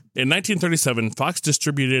In 1937, Fox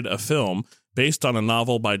distributed a film based on a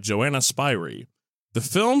novel by Joanna Spyri. The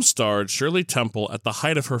film starred Shirley Temple at the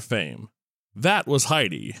height of her fame. That was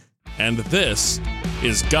Heidi, and this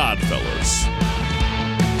is Godfellas.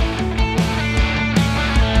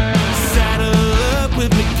 Saddle up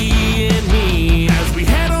with McGee and me as we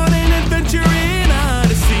head on an adventure in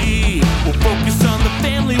Odyssey. We'll focus on the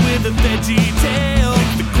family with a veggie tale.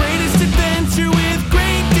 It's the greatest adventure with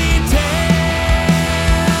great detail.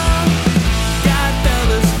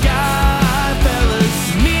 Godfellas, Godfellas,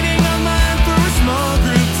 meeting online for a small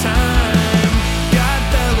group time.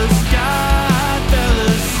 Godfellas,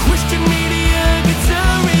 Godfellas, Christian media gets a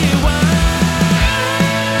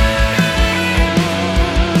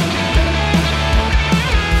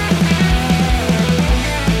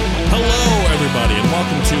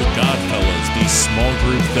Welcome to Godfellas, the small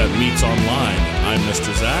group that meets online. I'm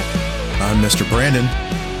Mr. Zach. I'm Mr. Brandon.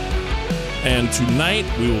 And tonight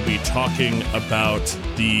we will be talking about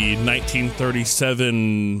the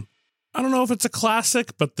 1937, I don't know if it's a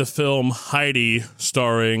classic, but the film Heidi,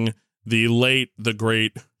 starring the late, the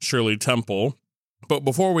great Shirley Temple. But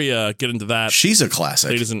before we get into that... She's a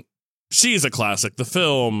classic. She's a classic. The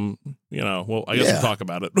film, well, I guess we'll talk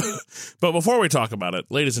about it. But before we talk about it,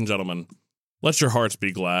 ladies and gentlemen, let your hearts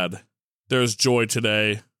be glad. There's joy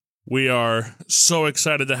today. We are so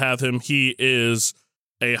excited to have him. He is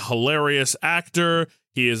a hilarious actor.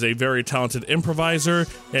 He is a very talented improviser.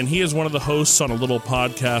 And he is one of the hosts on a little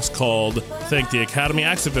podcast called Thank the Academy.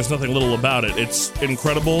 Actually, there's nothing little about it. It's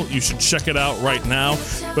incredible. You should check it out right now.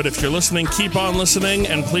 But if you're listening, keep on listening.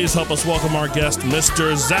 And please help us welcome our guest,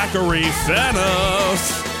 Mr. Zachary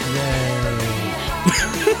Fanoff. Yay.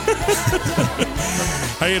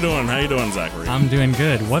 How you doing, Zachary? I'm doing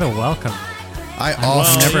good. What a welcome. I've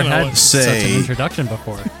never had such an introduction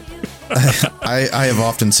before. I have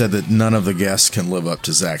often said that none of the guests can live up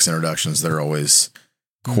to Zach's introductions. They're always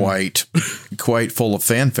quite full of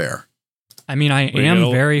fanfare. I mean, I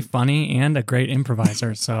am very funny and a great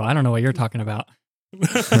improviser, so I don't know what you're talking about.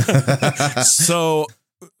 So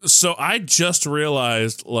I just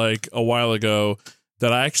realized like a while ago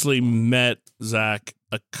that I actually met Zach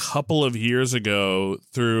a couple of years ago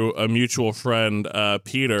through a mutual friend,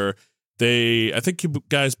 Peter. I think you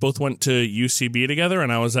guys both went to UCB together,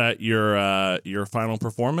 and I was at your final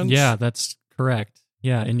performance. Yeah, that's correct.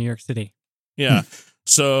 Yeah, in New York City. Yeah.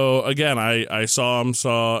 So again, I saw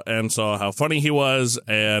how funny he was,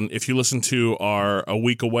 and if you listen to our A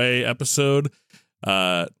Week Away episode,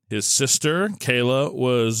 his sister Kayla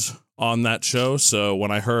was on that show. So when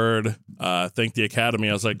I heard Thank the Academy,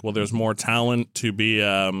 I was like, well, there's more talent to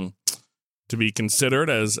be considered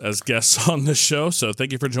as guests on this show. So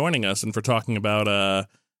thank you for joining us and for talking about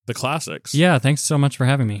the classics. Yeah, thanks so much for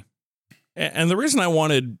having me. And the reason I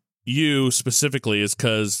wanted you specifically is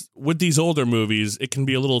because with these older movies, it can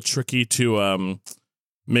be a little tricky to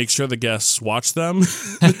make sure the guests watch them.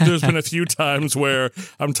 There's been a few times where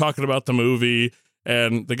I'm talking about the movie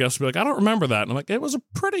and the guests will be like, I don't remember that. And I'm like, it was a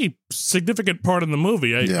pretty significant part in the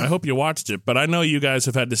movie. I hope you watched it. But I know you guys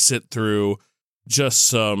have had to sit through just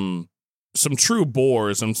some true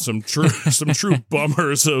bores and some true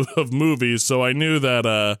bummers of movies. So I knew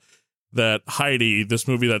that that Heidi, this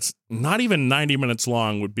movie that's not even 90 minutes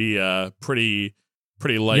long, would be pretty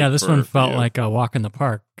light. Yeah, this one felt like a walk in the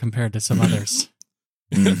park compared to some others.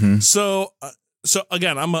 Mm-hmm. So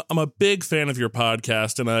again, I'm a big fan of your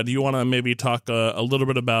podcast, and do you want to maybe talk a little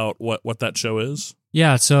bit about what that show is?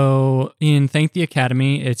 Yeah, so in Thank the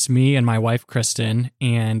Academy, it's me and my wife, Kristen,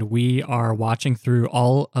 and we are watching through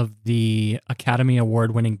all of the Academy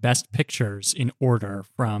Award-winning Best Pictures in order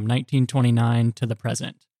from 1929 to the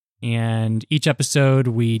present. And each episode,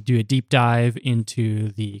 we do a deep dive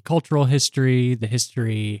into the cultural history, the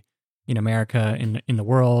history in America, in the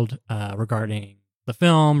world, regarding the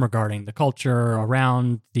film, regarding the culture,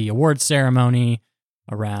 around the awards ceremony,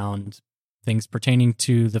 around things pertaining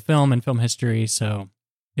to the film and film history. So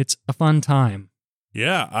it's a fun time.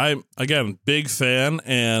 Yeah, I'm, again, big fan.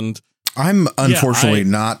 And I'm unfortunately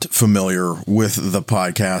not familiar with the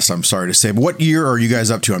podcast, I'm sorry to say. But what year are you guys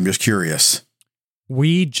up to? I'm just curious.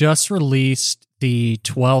 We just released the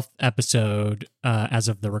 12th episode as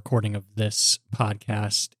of the recording of this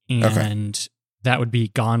podcast. And that would be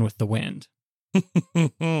Gone with the Wind.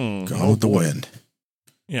 Gone with the Wind.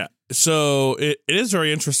 Yeah. So it is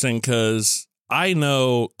very interesting because I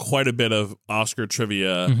know quite a bit of Oscar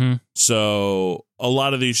trivia. Mm-hmm. So a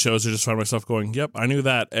lot of these shows, I just find myself going, yep, I knew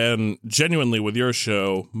that. And genuinely with your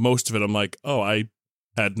show, most of it, I'm like, oh, I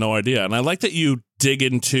had no idea. And I like that you dig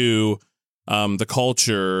into the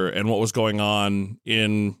culture and what was going on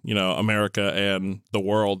in, America and the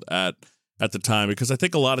world at at the time, because I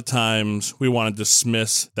think a lot of times we want to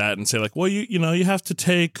dismiss that and say like, well, you have to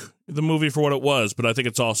take the movie for what it was. But I think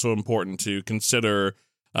it's also important to consider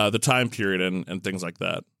the time period and things like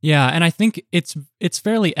that. Yeah, and I think it's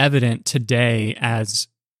fairly evident today, as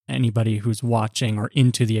anybody who's watching or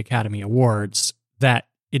into the Academy Awards, that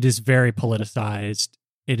it is very politicized.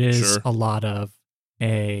 It is a lot of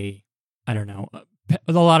a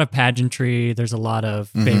lot of pageantry. There's a lot of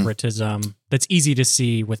favoritism that's easy to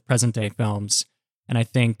see with present day films. And I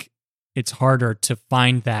think it's harder to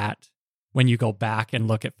find that when you go back and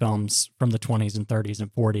look at films from the 20s and 30s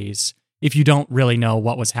and 40s, if you don't really know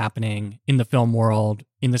what was happening in the film world,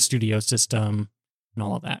 in the studio system, and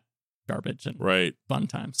all of that garbage and fun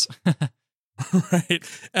times. Right.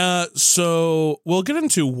 So we'll get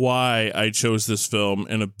into why I chose this film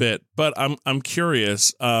in a bit, but I'm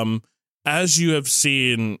curious. As you have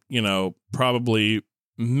seen, probably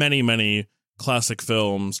many, many classic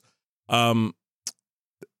films,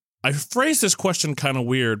 I phrased this question kind of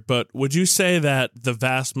weird, but would you say that the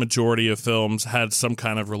vast majority of films had some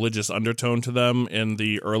kind of religious undertone to them in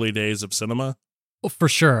the early days of cinema? Well, for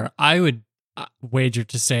sure. I would wager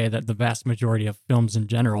to say that the vast majority of films in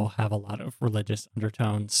general have a lot of religious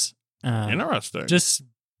undertones. Interesting. Just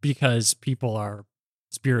because people are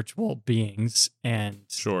spiritual beings, and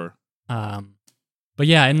sure. But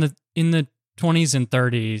yeah, in the 20s and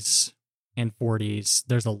 30s and 40s,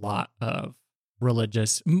 there's a lot of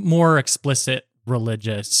religious, more explicit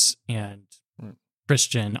religious and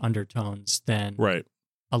Christian undertones than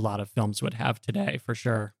a lot of films would have today, for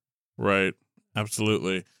sure. Right.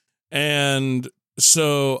 Absolutely. And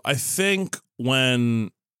so I think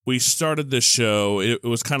when we started this show, it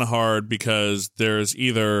was kind of hard because there's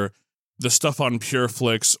either the stuff on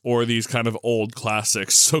PureFlix or these kind of old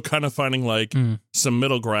classics. So kind of finding like some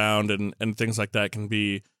middle ground and things like that can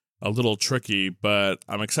be a little tricky, but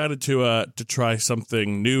I'm excited to try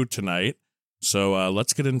something new tonight. So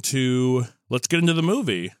let's get into the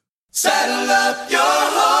movie. Saddle up your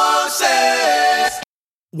horses.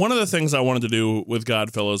 One of the things I wanted to do with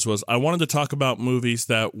Godfellas was I wanted to talk about movies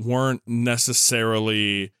that weren't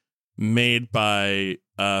necessarily made by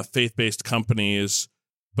faith-based companies,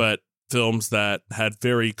 but films that had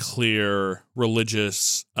very clear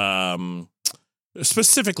religious,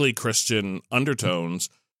 specifically Christian undertones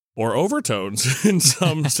or overtones in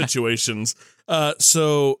some situations.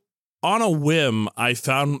 So on a whim, I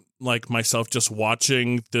found like myself just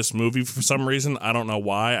watching this movie for some reason. I don't know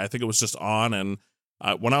why. I think it was just on. And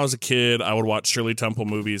when I was a kid, I would watch Shirley Temple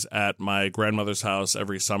movies at my grandmother's house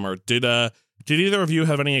every summer. Did either of you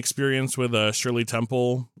have any experience with Shirley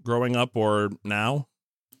Temple growing up or now?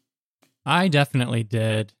 I definitely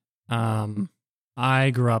did.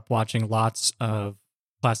 I grew up watching lots of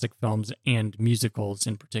classic films and musicals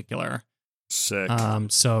in particular. Sick.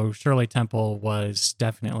 So Shirley Temple was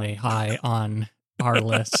definitely high on our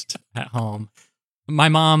list at home. My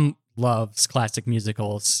mom loves classic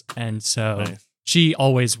musicals, and so she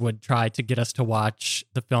always would try to get us to watch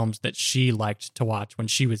the films that she liked to watch when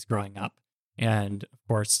she was growing up. And of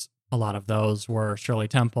course, a lot of those were Shirley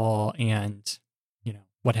Temple and,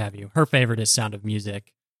 what have you. Her favorite is Sound of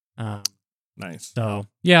Music. Nice. So,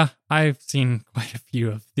 yeah, I've seen quite a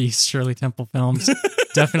few of these Shirley Temple films.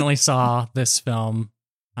 Definitely saw this film,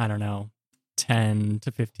 I don't know, 10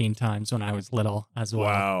 to 15 times when I was little as well.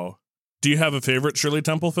 Wow. Do you have a favorite Shirley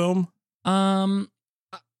Temple film?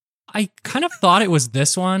 I kind of thought it was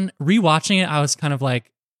this one. Rewatching it, I was kind of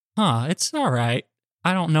like, it's all right.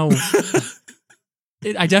 I don't know.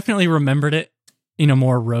 I definitely remembered it in a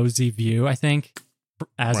more rosy view, I think,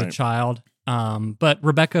 as a child. But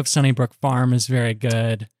Rebecca of Sunnybrook Farm is very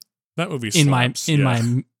good. That movie slaps, in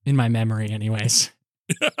my memory, anyways.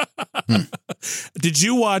 Did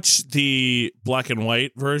you watch the black and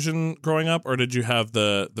white version growing up, or did you have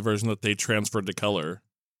the version that they transferred to color?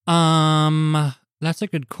 That's a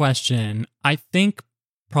good question. I think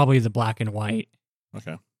probably the black and white.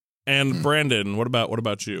 Okay. And Brandon, what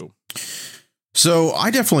about you? So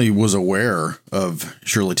I definitely was aware of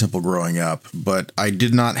Shirley Temple growing up, but I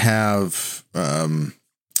did not have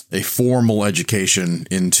a formal education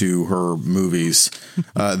into her movies.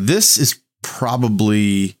 This is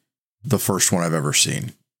probably the first one I've ever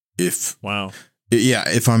seen. If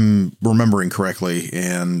I'm remembering correctly,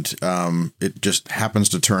 and it just happens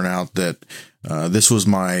to turn out that this was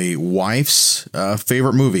my wife's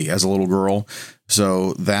favorite movie as a little girl.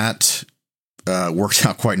 So that worked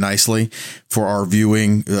out quite nicely for our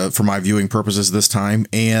viewing, for my viewing purposes this time.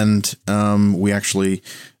 And we actually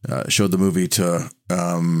showed the movie to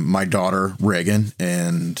my daughter Reagan,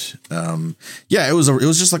 and it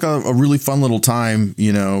was just like a really fun little time,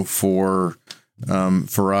 for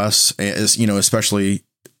for us, as especially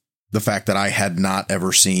the fact that I had not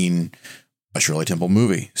ever seen a Shirley Temple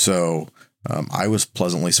movie. So I was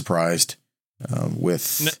pleasantly surprised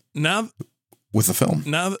with the film.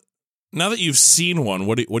 Now that you've seen one,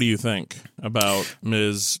 what do you think about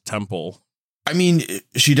Ms. Temple? I mean,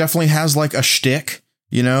 she definitely has like a shtick,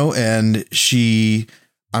 and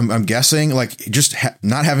I'm guessing, like, just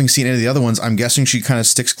not having seen any of the other ones, I'm guessing she kind of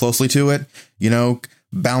sticks closely to it,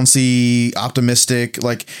 bouncy, optimistic.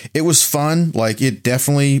 Like, it was fun. Like, it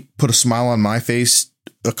definitely put a smile on my face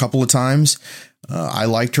a couple of times. I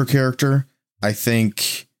liked her character. I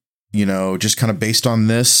think, just kind of based on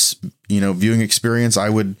this, viewing experience, I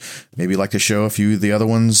would maybe like to show a few of the other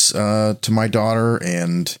ones to my daughter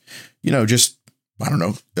and, just, I don't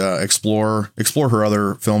know, explore her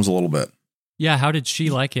other films a little bit. Yeah, how did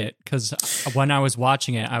she like it? Because when I was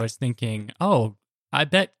watching it, I was thinking, oh, I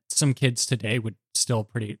bet some kids today would still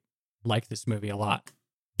pretty like this movie a lot.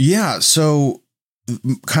 Yeah, so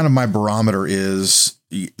kind of my barometer is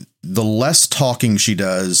the less talking she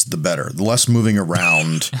does, the better. The less moving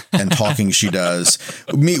around and talking she does.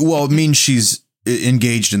 It means she's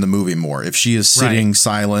engaged in the movie more. If she is sitting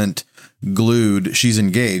silent, glued, she's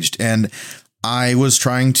engaged. And I was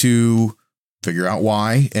trying to figure out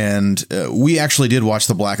why. And we actually did watch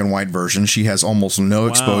the black and white version. She has almost no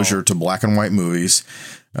exposure to black and white movies.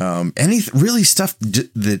 Any really stuff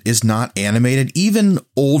that is not animated, even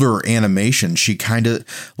older animation, she kind of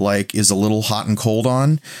like is a little hot and cold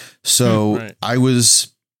on. So I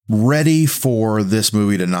was ready for this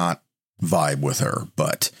movie to not vibe with her,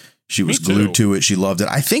 but she was glued to it. She loved it.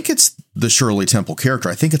 I think it's the Shirley Temple character.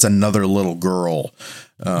 I think it's another little girl.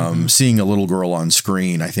 Seeing a little girl on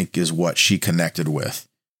screen, I think, is what she connected with.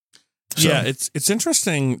 So. Yeah, it's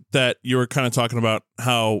interesting that you were kind of talking about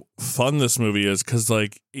how fun this movie is, because,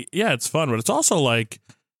 like, yeah, it's fun, but it's also like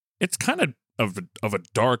it's kind of a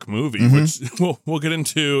dark movie, which we'll get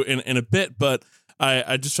into in a bit. But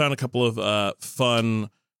I just found a couple of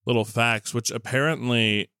fun little facts, which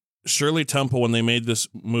apparently Shirley Temple, when they made this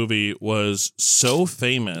movie, was so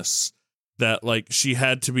famous that, like, she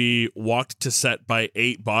had to be walked to set by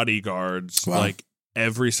 8 bodyguards like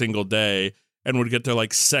every single day, and would get there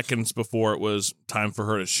like seconds before it was time for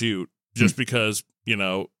her to shoot, just because,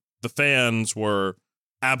 the fans were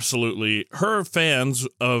absolutely, her fans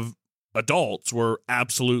of adults were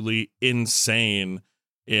absolutely insane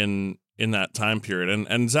in that time period.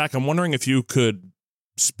 And Zach, I'm wondering if you could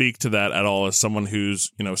speak to that at all as someone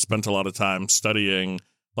who's, spent a lot of time studying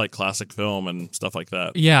like classic film and stuff like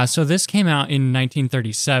that. Yeah, so this came out in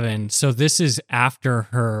 1937. So this is after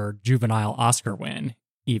her juvenile Oscar win,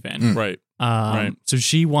 even. Right. So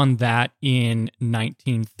she won that in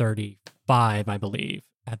 1935, I believe,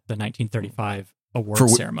 at the 1935 award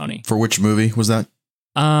ceremony. For which movie was that?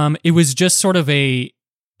 It was just sort of a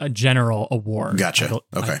general award. Gotcha.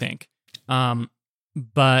 Okay. I think.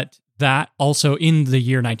 But that also in the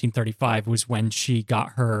year 1935 was when she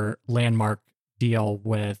got her landmark deal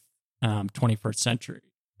with 21st Century,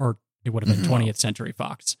 or it would have been 20th Century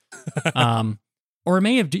Fox. Or it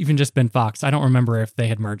may have even just been Fox. I don't remember if they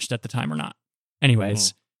had merged at the time or not.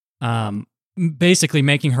 Anyways, basically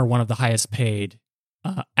making her one of the highest paid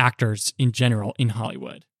actors in general in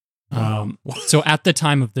Hollywood. So at the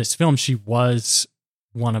time of this film, she was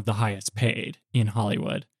one of the highest paid in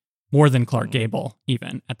Hollywood, more than Clark Gable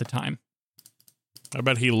even at the time. I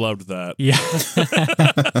bet he loved that. Yeah.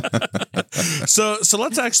 So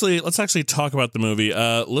let's actually talk about the movie.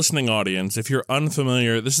 Listening audience, if you're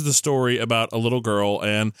unfamiliar, this is the story about a little girl,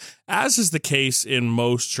 and as is the case in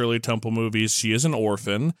most Shirley Temple movies, she is an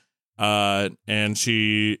orphan, and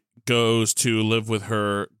she goes to live with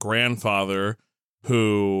her grandfather,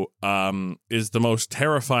 who is the most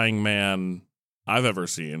terrifying man I've ever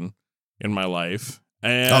seen in my life.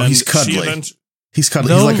 And he's cuddly. He's cuddly.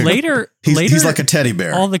 Though he's like later, he's like a teddy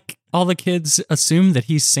bear. All the kids assume that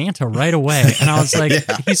he's Santa right away, and I was like,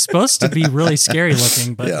 he's supposed to be really scary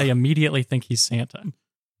looking, but they immediately think he's Santa.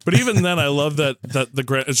 But even then, I love that the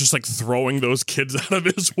grant is just like throwing those kids out of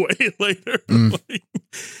his way later.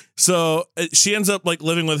 So she ends up like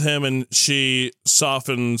living with him, and she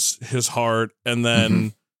softens his heart, and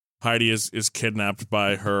then Heidi is kidnapped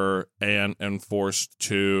by her aunt and forced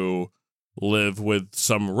to live with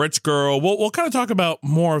some rich girl. We'll kind of talk about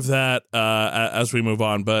more of that as we move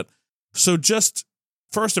on. But so just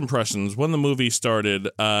first impressions when the movie started.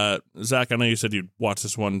 Zach, I know you said you'd watch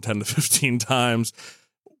this one 10 to 15 times.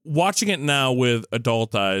 Watching it now with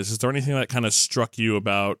adult eyes, is there anything that kind of struck you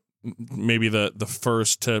about maybe the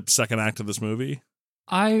first to second act of this movie?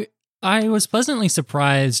 I was pleasantly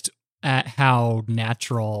surprised at how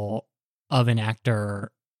natural of an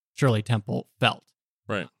actor Shirley Temple felt.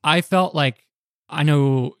 Right. I felt like, I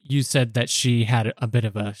know you said that she had a bit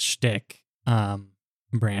of a shtick,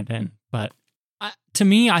 Brandon, but to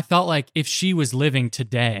me, I felt like if she was living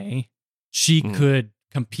today, she could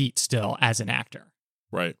compete still as an actor.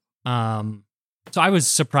 Right. So I was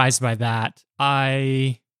surprised by that.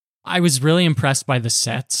 I was really impressed by the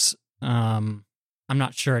sets. I'm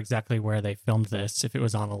not sure exactly where they filmed this, if it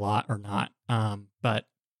was on a lot or not. But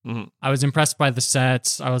I was impressed by the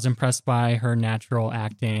sets. I was impressed by her natural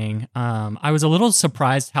acting. I was a little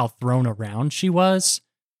surprised how thrown around she was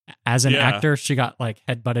as an actor. She got like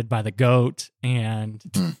headbutted by the goat. And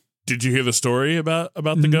did you hear the story about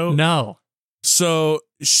the goat? No. So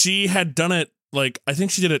she had done it, like, I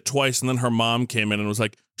think she did it twice, and then her mom came in and was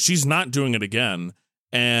like, she's not doing it again.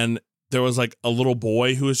 And there was like a little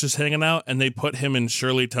boy who was just hanging out, and they put him in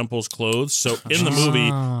Shirley Temple's clothes. So in the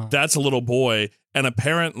movie, that's a little boy. And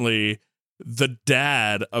apparently the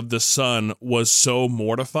dad of the son was so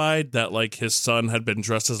mortified that like his son had been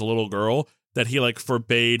dressed as a little girl that he like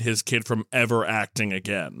forbade his kid from ever acting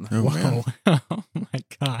again. Oh, man. Oh my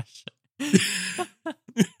gosh.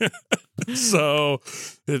 So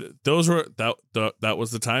those were that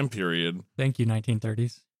was the time period. Thank you,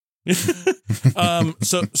 1930s.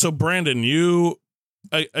 So Brandon, you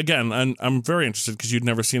again, I'm very interested because you'd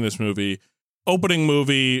never seen this movie. Opening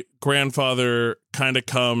movie, grandfather kind of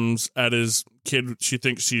comes at his kid. She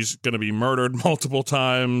thinks she's going to be murdered multiple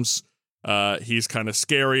times. He's kind of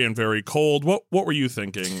scary and very cold. What were you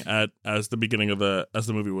thinking as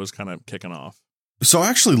the movie was kind of kicking off? So I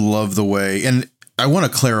actually love the way, and I want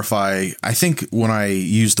to clarify, I think when I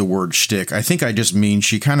use the word shtick, I think I just mean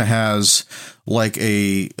she kind of has like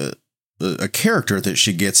a character that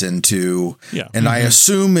she gets into. Yeah. And I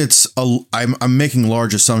assume I'm making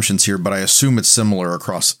large assumptions here, but I assume it's similar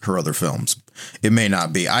across her other films. It may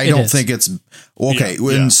not be. I don't think it's okay.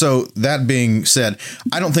 Yeah, and so that being said,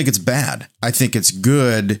 I don't think it's bad. I think it's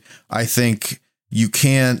good. I think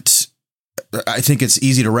it's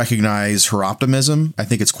easy to recognize her optimism. I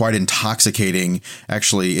think it's quite intoxicating,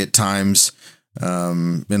 actually, at times.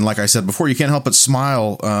 And like I said before, you can't help but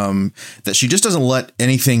smile that she just doesn't let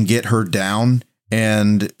anything get her down.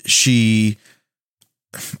 And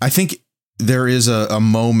I think there is a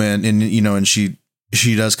moment and she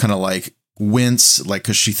does kind of like wince, like,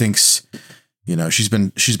 cause she thinks, she's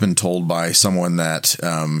been told by someone that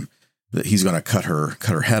he's going to cut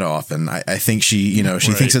her head off. And I think she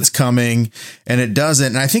thinks it's coming and it doesn't.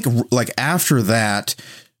 And I think like after that,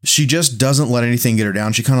 she just doesn't let anything get her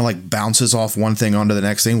down. She kind of like bounces off one thing onto the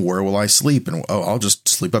next thing. Where will I sleep? And I'll just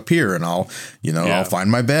sleep up here and I'll find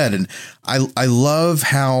my bed. And I love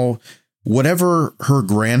how whatever her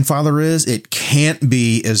grandfather is, it can't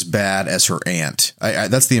be as bad as her aunt.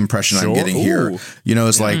 That's the impression I'm getting here.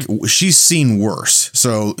 It's like she's seen worse.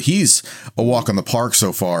 So he's a walk in the park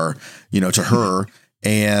so far, to her.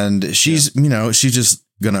 And she's just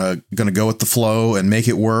gonna go with the flow and make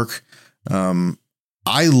it work.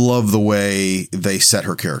 I love the way they set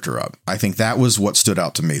her character up. I think that was what stood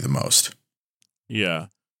out to me the most. Yeah.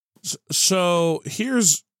 So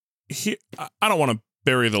I don't want to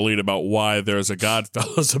bury the lead about why there's a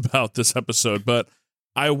Godfellas about this episode, but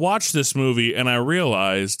I watched this movie and I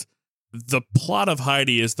realized the plot of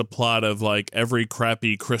Heidi is the plot of like every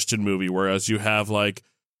crappy Christian movie, whereas you have like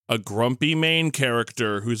a grumpy main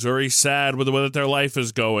character who's very sad with the way that their life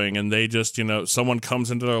is going, and they just, someone comes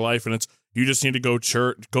into their life and it's, you just need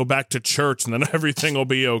to go back to church, and then everything will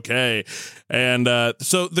be okay. And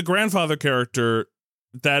so the grandfather character,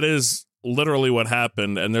 that is literally what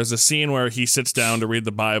happened. And there's a scene where he sits down to read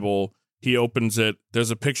the Bible. He opens it. There's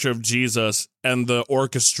a picture of Jesus, and the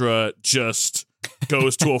orchestra just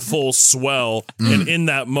goes to a full swell. And in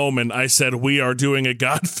that moment, I said, we are doing a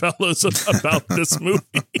Godfellas about this movie.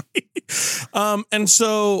 And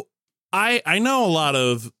so I know a lot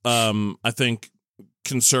of, I think,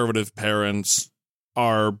 conservative parents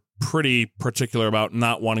are pretty particular about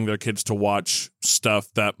not wanting their kids to watch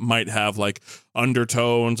stuff that might have like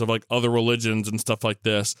undertones of like other religions and stuff like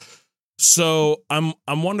this. So I'm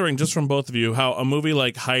wondering, just from both of you, how a movie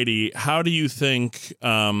like Heidi, how do you think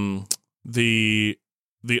the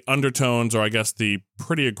undertones, or I guess the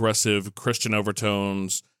pretty aggressive Christian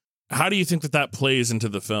overtones, how do you think that plays into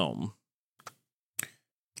the film?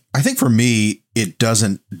 I think for me, it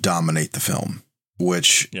doesn't dominate the film.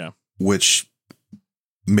 Which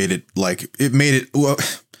made it like it made it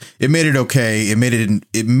okay. It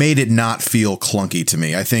made it not feel clunky to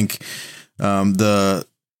me. I think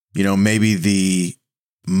maybe the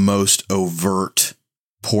most overt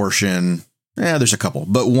portion. There's a couple,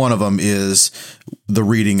 but one of them is the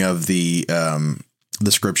reading of the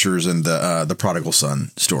the scriptures and the prodigal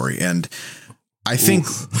son story. And I think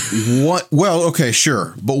okay,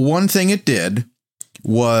 sure. But one thing it did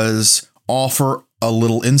was offer a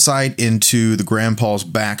little insight into the grandpa's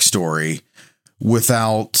backstory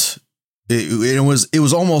without it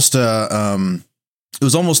was almost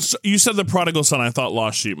You said the prodigal son. I thought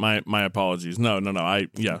lost sheep. My apologies. No. I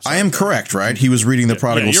am correct, right? He was reading the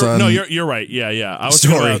prodigal son. No, you're right. Yeah. I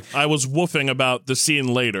was woofing about the scene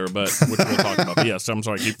later, but which we'll talk about. But yes, I'm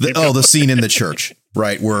sorry. The scene in the church,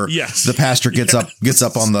 right, where the pastor gets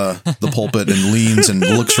up on the pulpit and leans and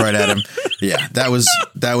looks right at him. Yeah, that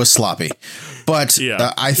was sloppy. But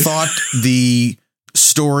I thought the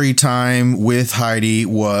story time with Heidi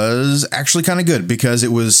was actually kind of good because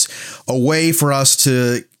it was a way for us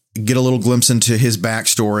to get a little glimpse into his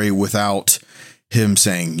backstory without him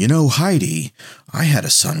saying, Heidi, I had a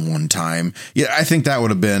son one time. Yeah, I think that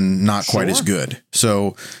would have been not quite as good.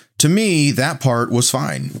 So to me, that part was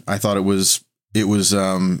fine. I thought it was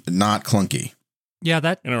not clunky. Yeah,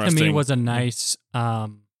 that to me was a nice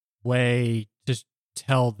way to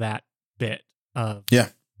tell that bit of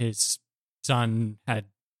his son had,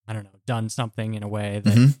 I don't know, done something in a way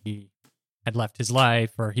that he had left his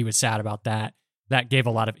life or he was sad about that. That gave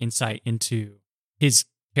a lot of insight into his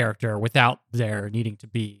character without there needing to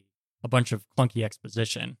be a bunch of clunky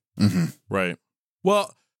exposition. Mm-hmm. Right.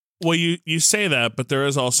 Well, you say that, but there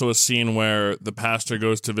is also a scene where the pastor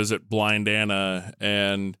goes to visit blind Anna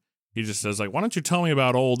and he just says, like, why don't you tell me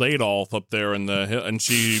about old Adolf up there in the hill? And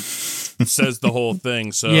she says the whole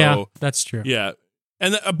thing. So yeah, that's true. Yeah.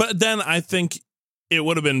 And but then I think it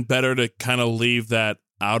would have been better to kind of leave that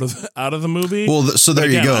out of the movie. Well, so there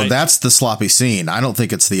you go. That's the sloppy scene. I don't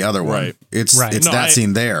think it's the other one. Right. It's that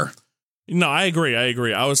scene there. No, I agree.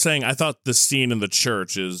 I was saying I thought the scene in the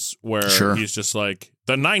church is where he's just like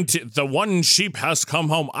the one sheep has come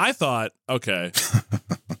home. I thought, okay.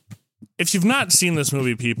 If you've not seen this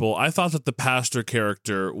movie, people, I thought that the pastor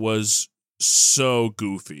character was so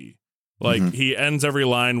goofy. Like he ends every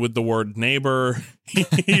line with the word neighbor.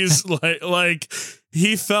 He's like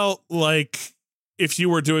he felt like if you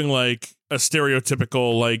were doing like a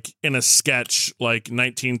stereotypical, like in a sketch, like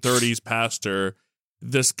 1930s pastor,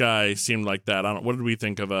 this guy seemed like that. What did we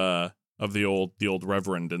think of the old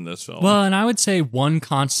reverend in this film? Well, and I would say one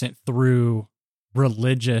constant through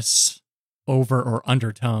religious over or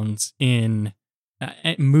undertones in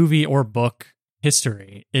movie or book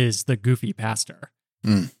history is the goofy pastor.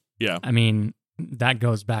 Yeah. I mean, that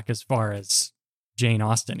goes back as far as Jane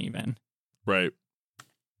Austen even. Right.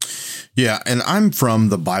 Yeah, and I'm from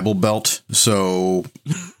the Bible Belt, so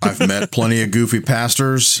I've met plenty of goofy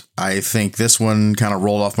pastors. I think this one kind of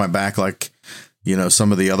rolled off my back like,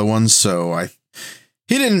 some of the other ones, so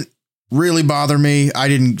he didn't really bother me. I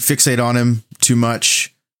didn't fixate on him too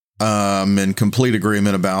much. In complete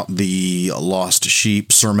agreement about the lost sheep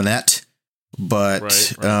sermonette, but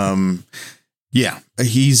right. Yeah,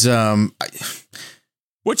 he's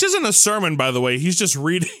which isn't a sermon, by the way. He's just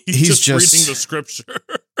reading. He's just reading the scripture.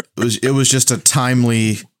 It was just a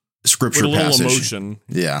timely scripture with a little passage. Emotion.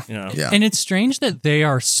 Yeah. And it's strange that they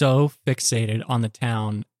are so fixated on the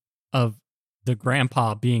town of the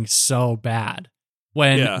grandpa being so bad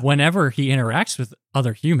when whenever he interacts with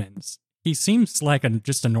other humans, he seems like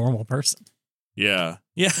just a normal person. Yeah.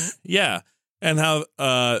 And how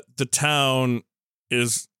the town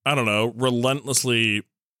is, I don't know, relentlessly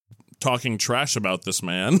talking trash about this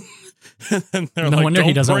man. And no wonder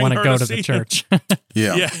he doesn't want to go to the church.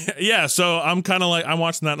 Yeah. So I'm kind of like, I'm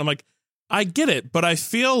watching that and I'm like, I get it, but I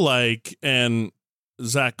feel like, and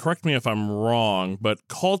Zach, correct me if I'm wrong, but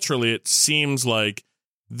culturally it seems like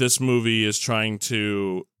this movie is trying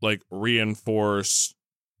to like reinforce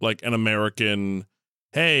like an American,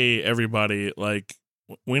 hey, everybody, like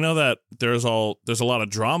we know that there's a lot of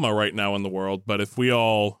drama right now in the world, but if we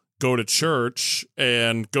all go to church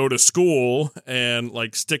and go to school and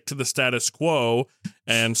like stick to the status quo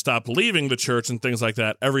and stop leaving the church and things like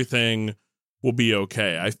that, everything will be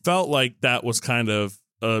okay. I felt like that was kind of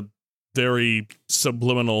a very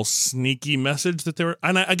subliminal, sneaky message that they were.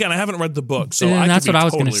 And I haven't read the book, so and that's what I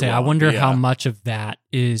was going to say. Wrong. I wonder how much of that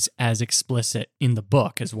is as explicit in the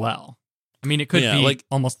book as well. I mean, it could be like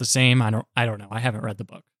almost the same. I don't know. I haven't read the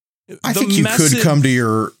book. I think you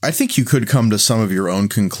could come to some of your own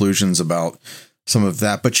conclusions about some of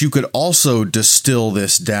that, but you could also distill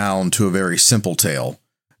this down to a very simple tale.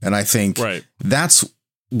 And I think that's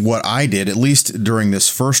what I did, at least during this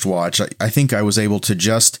first watch. I think I was able to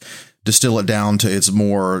just distill it down to its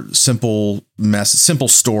more simple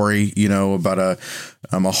story, about a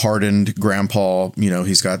hardened grandpa.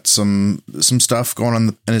 He's got some stuff going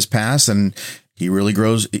on in his past, and he really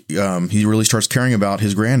grows. He really starts caring about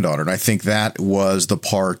his granddaughter, and I think that was the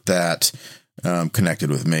part that connected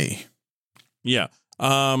with me. Yeah.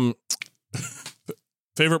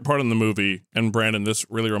 Favorite part in the movie, and Brandon, this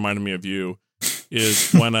really reminded me of you,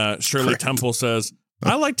 is when Shirley Temple says,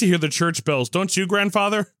 "I like to hear the church bells. Don't you,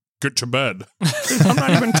 grandfather? Get to bed." I'm not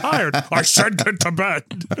even tired. I said get to bed.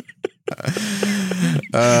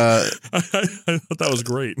 I thought that was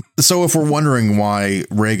great. So if we're wondering why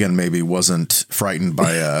Reagan maybe wasn't frightened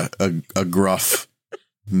by a gruff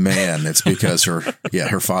man, it's because her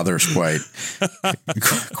father's quite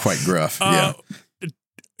gruff. Yeah.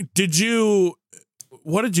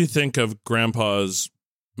 What did you think of Grandpa's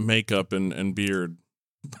makeup and beard?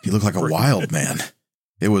 He looked like a wild man.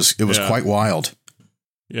 It was quite wild.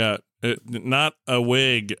 Yeah, not a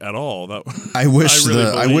wig at all. I wish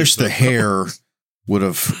the hair would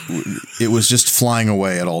have. It was just flying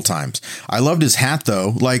away at all times. I loved his hat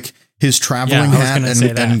though, like his traveling hat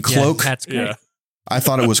and cloak. Yeah, that's great. Yeah. I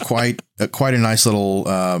thought it was quite a nice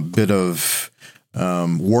little bit of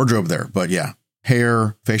wardrobe there. But yeah,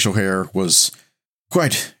 facial hair was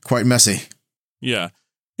quite messy. Yeah.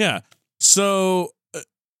 So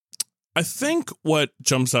I think what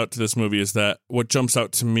jumps out to this movie is that what jumps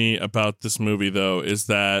out to me about this movie, though, is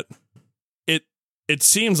that it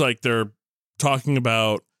seems like they're talking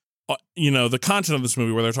about, the content of this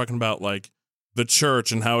movie where they're talking about like the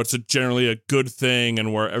church and how it's generally a good thing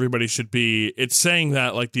and where everybody should be. It's saying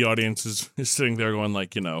that like the audience is sitting there going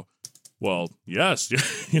like, well, yes,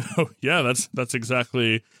 yeah, that's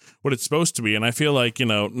exactly what it's supposed to be. And I feel like,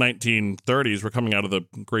 1930s, we're coming out of the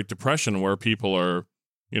Great Depression where people are,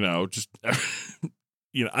 just,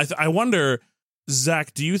 I wonder,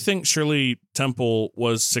 Zach, do you think Shirley Temple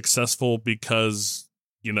was successful because,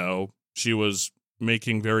 she was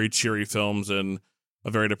making very cheery films in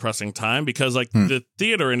a very depressing time? Because like the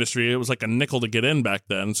theater industry, it was like a nickel to get in back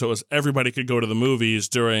then. So it was everybody could go to the movies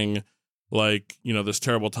during like, this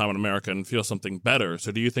terrible time in America and feel something better.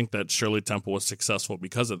 So do you think that Shirley Temple was successful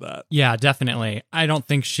because of that? Yeah, definitely. I don't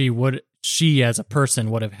think she as a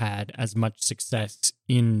person would have had as much success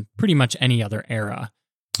in pretty much any other era.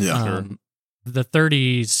 Yeah. Sure. The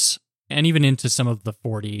 30s and even into some of the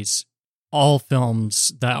 40s, all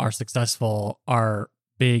films that are successful are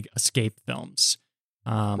big escape films.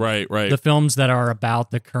 Right. The films that are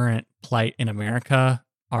about the current plight in America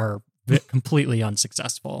are completely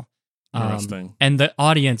unsuccessful. Interesting. And the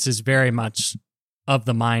audience is very much of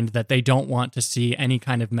the mind that they don't want to see any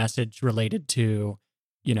kind of message related to,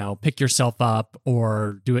 pick yourself up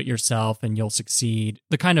or do it yourself and you'll succeed.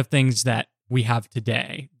 The kind of things that we have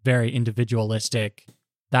today, very individualistic.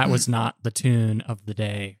 That was not the tune of the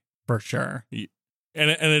day for sure.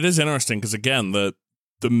 And it is interesting because again, the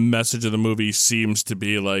message of the movie seems to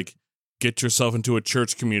be like, get yourself into a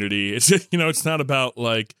church community. It's, it's not about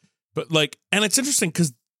like, but like, and it's interesting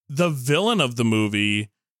because the villain of the movie,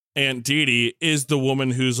 Aunt Dee Dee, is the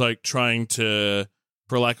woman who's like trying to,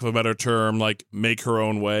 for lack of a better term, like make her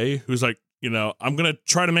own way, who's like, I'm going to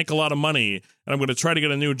try to make a lot of money and I'm going to try to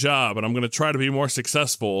get a new job and I'm going to try to be more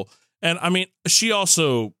successful. And I mean, she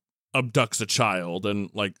also abducts a child and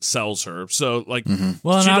like sells her. So like,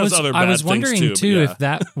 well, she and does other bad I was wondering things too yeah. if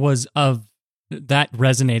that was that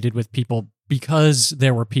resonated with people because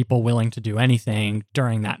there were people willing to do anything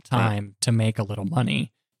during that time to make a little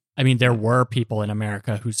money. I mean, there were people in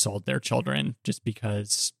America who sold their children just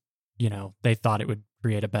because, they thought it would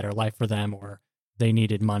create a better life for them or they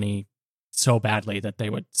needed money so badly that they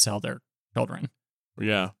would sell their children.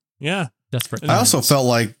 Yeah. Yeah. Desperate. I also felt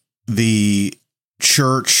like the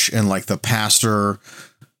church and like the pastor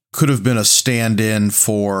could have been a stand-in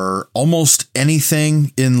for almost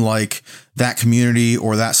anything in like that community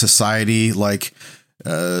or that society. Like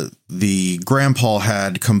the grandpa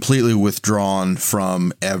had completely withdrawn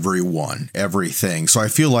from everything. So I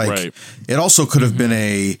feel like it also could have been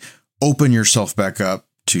a open yourself back up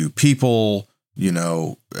to people,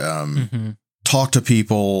 talk to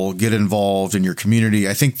people, get involved in your community.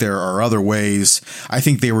 I think there are other ways. I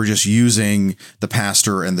think they were just using the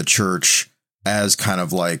pastor and the church as kind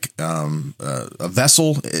of like a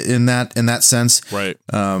vessel in that sense. Right.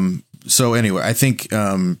 So anyway, I think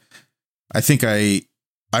I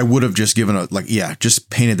would have just given just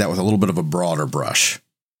painted that with a little bit of a broader brush.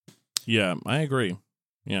 Yeah, I agree.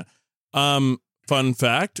 Yeah. Fun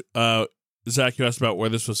fact, Zach, you asked about where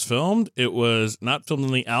this was filmed. It was not filmed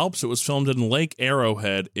in the Alps. It was filmed in Lake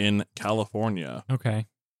Arrowhead in California. Okay.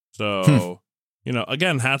 So,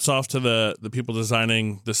 again, hats off to the people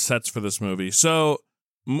designing the sets for this movie. So,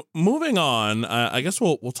 moving on, I guess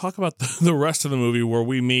we'll talk about the rest of the movie where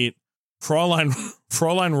we meet Fraulein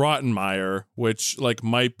Rottenmeier, which like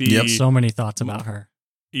might be So many thoughts about her.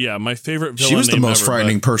 Yeah, my favorite villain. She was the name most ever,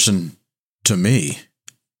 frightening person to me.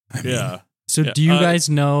 I mean, Yeah. So do you guys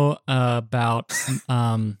know about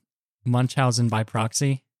Munchausen by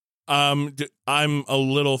proxy? I'm a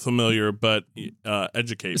little familiar, but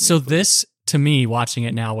educate me. So please. this, to me, watching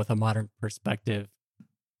it now with a modern perspective,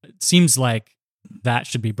 it seems like that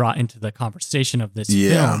should be brought into the conversation of this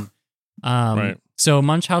film. Right. So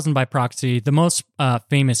Munchausen by proxy, the most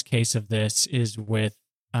famous case of this is with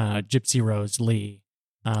Gypsy Rose Lee.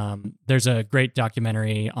 There's a great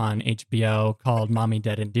documentary on HBO called Mommy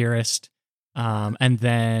Dead and Dearest. And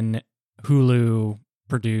then Hulu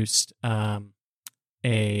produced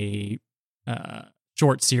a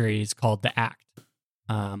short series called The Act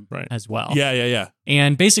as well. Yeah.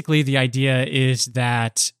 And basically the idea is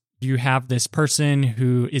that you have this person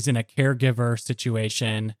who is in a caregiver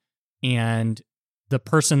situation, and the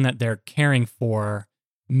person that they're caring for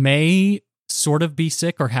may sort of be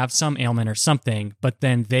sick or have some ailment or something, but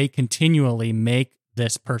then they continually make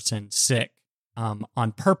this person sick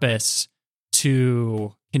on purpose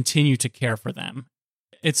to continue to care for them.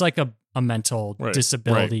 It's like a mental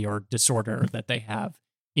disability or disorder that they have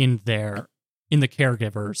in the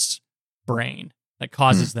caregiver's brain that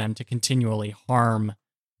causes them to continually harm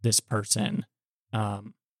this person.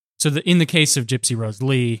 So in the case of Gypsy Rose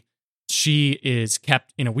Lee, she is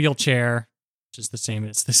kept in a wheelchair, which is the same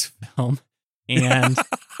as this film, and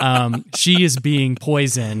she is being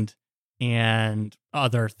poisoned and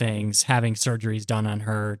other things, having surgeries done on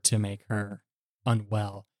her to make her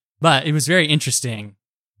unwell. But it was very interesting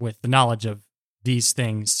with the knowledge of these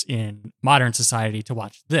things in modern society to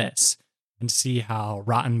watch this and see how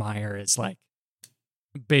Rottenmeier is like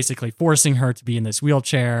basically forcing her to be in this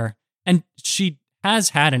wheelchair. And she has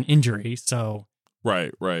had an injury, so...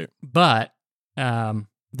 Right. But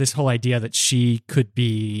this whole idea that she could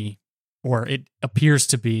be, or it appears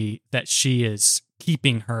to be, that she is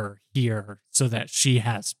keeping her here so that she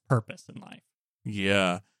has purpose in life.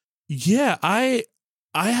 Yeah. I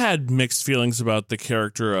had mixed feelings about the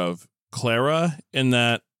character of Clara in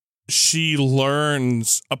that she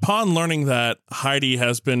learns, upon learning that Heidi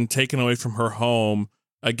has been taken away from her home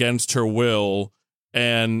against her will,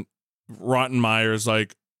 and Rottenmeier's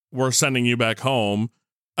like, we're sending you back home.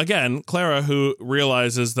 Again, Clara, who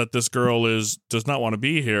realizes that this girl does not want to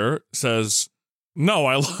be here, says, no,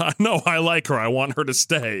 I like her. I want her to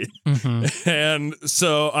stay. Mm-hmm. And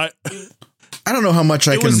so I don't know how much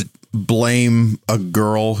I can blame a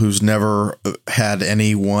girl who's never had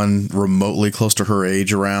anyone remotely close to her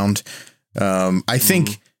age around. I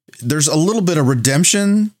think there's a little bit of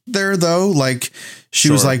redemption there, though. Like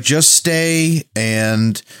she was like, just stay.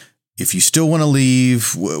 And if you still want to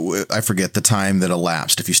leave, I forget the time that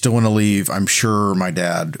elapsed. If you still want to leave, I'm sure my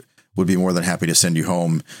dad would be more than happy to send you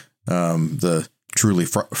home. The truly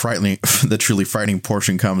frightening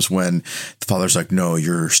portion comes when the father's like, no,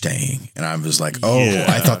 you're staying. And I was like,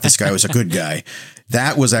 I thought this guy was a good guy.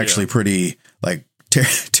 That was actually pretty like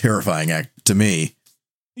terrifying to me.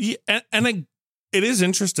 Yeah, and it is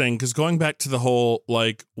interesting because going back to the whole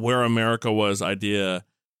like where America was idea.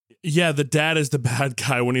 Yeah, the dad is the bad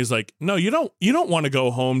guy when he's like, no, you don't want to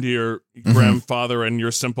go home to your grandfather and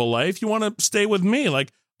your simple life. You want to stay with me.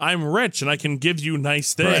 Like, I'm rich and I can give you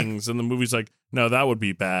nice things. Right. And the movie's like, no, that would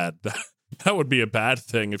be bad. That would be a bad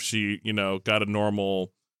thing if she, got a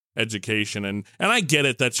normal education. And I get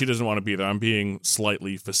it that she doesn't want to be there. I'm being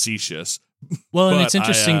slightly facetious. Well, and it's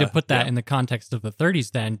interesting to put that in the context of the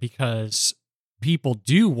 30s then, because people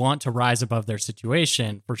do want to rise above their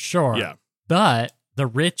situation for sure. Yeah. But the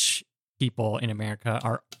rich people in America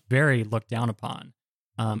are very looked down upon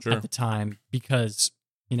at the time because,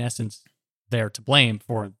 in essence, they're to blame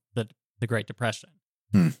for the Great Depression.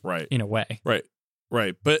 Right. In a way.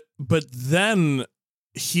 Right. But then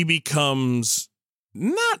he becomes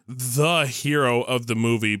not the hero of the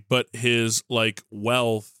movie, but his like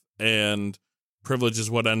wealth and privilege is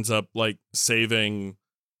what ends up like saving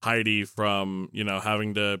Heidi from,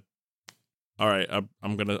 having to. All right,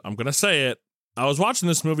 I'm gonna say it. I was watching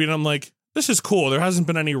this movie and I'm like, this is cool. There hasn't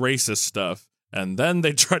been any racist stuff. And then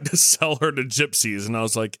they tried to sell her to gypsies. And I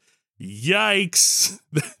was like, yikes.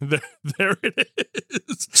 there it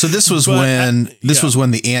is. So this was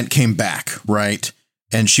when the aunt came back, right?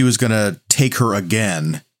 And she was going to take her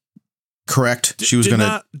again. Correct? She was going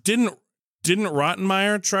to. Didn't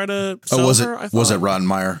Rottenmeier try to sell her? Was it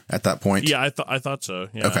Rottenmeier at that point? Yeah, I thought so.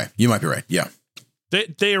 Yeah. Okay. You might be right. Yeah.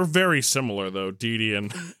 They are very similar, though, Dee Dee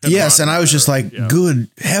and yes, and I was just like, good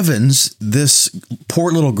heavens, this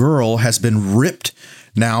poor little girl has been ripped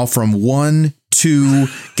now from 1, 2,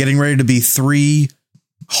 getting ready to be 3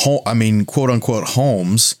 quote unquote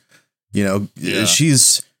Holmes,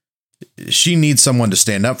 she needs someone to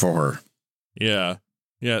stand up for her. Yeah.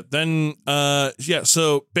 Yeah. Then,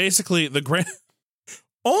 so basically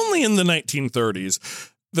only in the 1930s,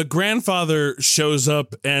 the grandfather shows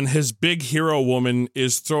up and his big hero woman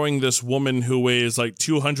is throwing this woman who weighs like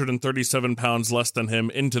 237 pounds less than him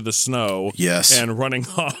into the snow. Yes. And running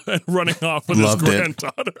off with his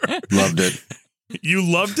granddaughter. Loved it. You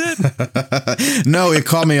loved it? No, it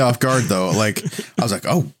caught me off guard though. Like I was like,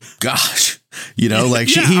 oh gosh, he Yeah,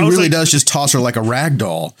 really does just toss her like a rag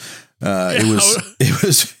doll. It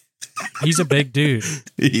was. He's a big dude.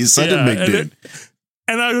 He's such a big dude.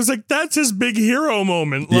 And I was like, that's his big hero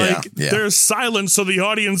moment. Like, there's silence so the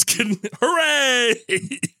audience can, hooray!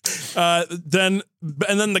 Then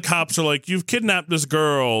the cops are like, you've kidnapped this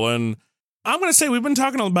girl. And I'm going to say, we've been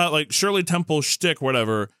talking about like Shirley Temple's shtick,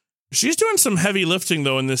 whatever. She's doing some heavy lifting,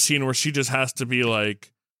 though, in this scene where she just has to be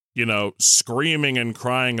like, screaming and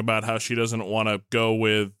crying about how she doesn't want to go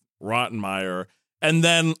with Rottenmeier. And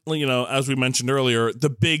then, as we mentioned earlier, the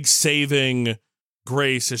big saving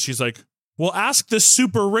grace is she's like, well, ask this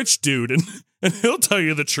super rich dude and he'll tell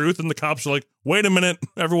you the truth. And the cops are like, wait a minute,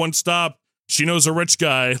 everyone stop. She knows a rich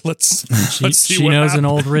guy. Let's see she what knows happens. An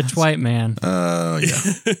old rich white man. Yeah.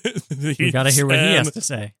 We got to hear what he has to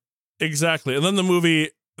say. Exactly. And then the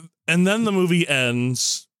movie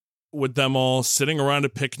ends with them all sitting around a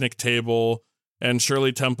picnic table and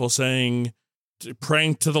Shirley Temple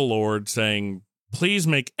praying to the Lord, saying, please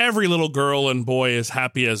make every little girl and boy as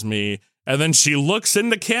happy as me. And then she looks in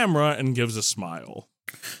the camera and gives a smile.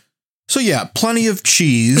 So yeah, plenty of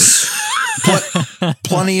cheese.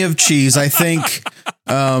 Plenty of cheese. I think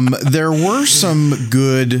there were some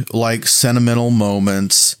good, like, sentimental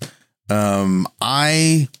moments.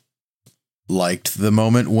 I liked the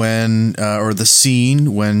moment when, or the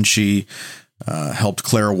scene when she helped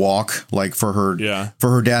Claire walk, like for her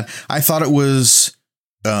dad. I thought it was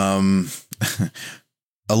a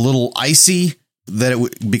little icy.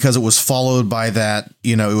 Because it was followed by that,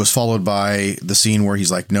 it was followed by the scene where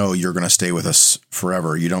he's like, no, you're going to stay with us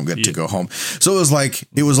forever. You don't get to go home. So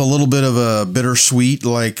it was a little bit of a bittersweet,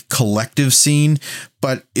 like, collective scene,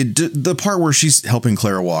 but the part where she's helping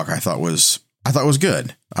Claire walk, I thought was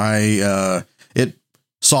good. It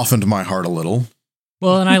softened my heart a little.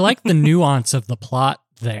 Well, and I like the nuance of the plot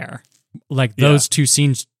there. Like those two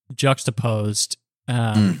scenes juxtaposed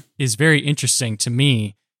is very interesting to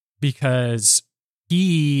me because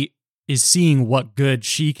he is seeing what good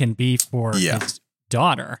she can be for his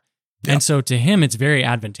daughter. Yeah. And so to him, it's very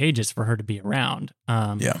advantageous for her to be around.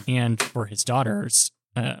 And for his daughter's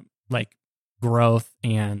like growth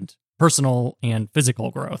and personal and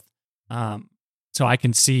physical growth. So I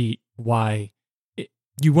can see why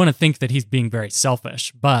you want to think that he's being very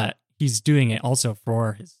selfish, but he's doing it also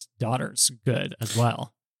for his daughter's good as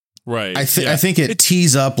well. Right. I think it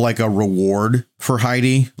tees up like a reward for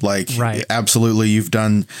Heidi. Like, absolutely, you've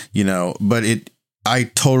done, but I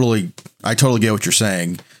totally get what you're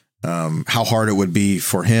saying. How hard it would be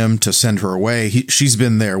for him to send her away. She's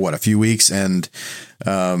been there, a few weeks, and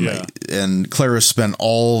Clara spent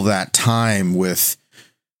all that time with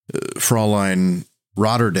Fraulein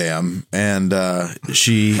Rotterdam, and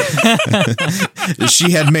she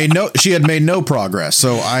had made no progress.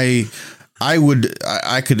 So I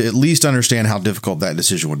could at least understand how difficult that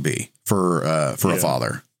decision would be for a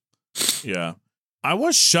father. Yeah. I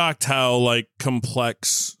was shocked how like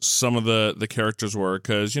complex some of the characters were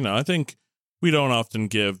because, I think we don't often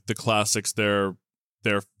give the classics their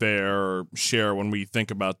fair share when we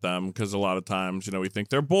think about them because a lot of times, we think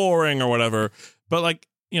they're boring or whatever. But like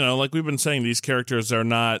we've been saying, these characters are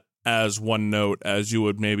not as one note as you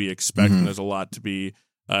would maybe expect. And there's a lot to be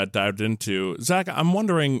dived into. Zach, I'm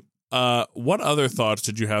wondering, what other thoughts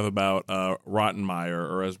did you have about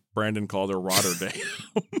Rottenmeier, or as Brandon called her, Rotterdam?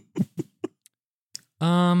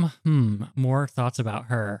 More thoughts about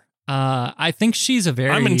her. I think she's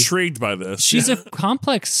I'm intrigued by this. She's a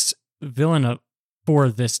complex villain for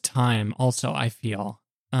this time also, I feel.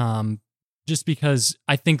 Just because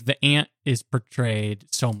I think the aunt is portrayed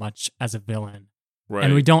so much as a villain. Right.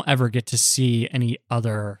 And we don't ever get to see any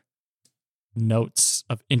other notes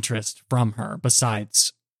of interest from her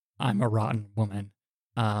besides I'm a rotten woman.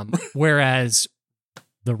 Whereas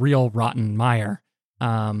the real Rottenmeier,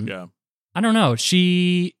 I don't know.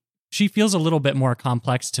 She feels a little bit more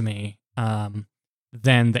complex to me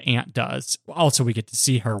than the aunt does. Also, we get to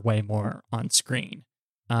see her way more on screen.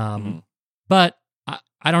 But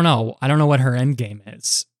I don't know. I don't know what her end game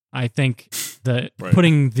is. I think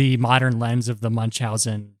putting the modern lens of the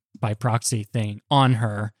Munchausen by proxy thing on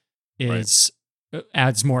her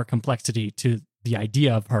adds more complexity to the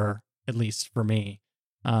idea of her, at least for me.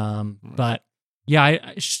 But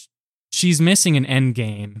yeah, she's missing an end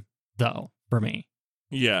game though for me.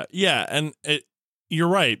 Yeah, and you're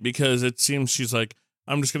right, because it seems she's like,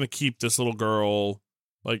 I'm just gonna keep this little girl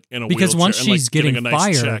like in a because wheelchair once and, she's like, getting a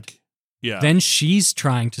nice fired, check. Yeah, then she's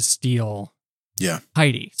trying to steal Yeah.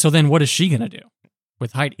 Heidi. So then what is she gonna do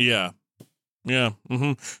with Heidi? yeah.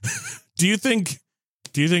 Mm-hmm. Do you think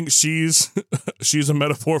she's a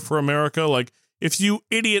metaphor for America? Like, if you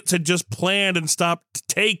idiots had just planned and stopped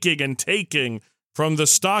taking from the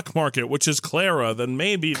stock market, which is Clara, then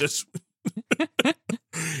maybe this.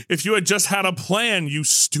 If you had just had a plan, you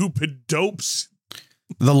stupid dopes.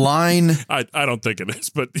 The line, I don't think it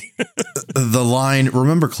is, but the line,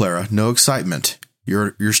 remember, Clara, no excitement.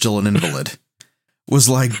 You're still an invalid. Was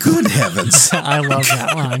like, good heavens. I love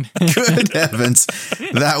that line. Good heavens.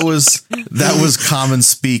 That was common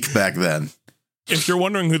speak back then. if you're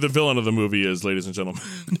wondering who the villain of the movie is, ladies and gentlemen,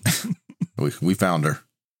 We found her.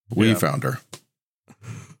 We found her.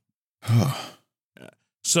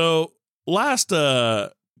 So last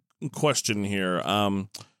question here.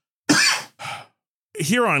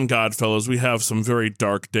 Here on Godfellows, we have some very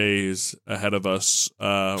dark days ahead of us.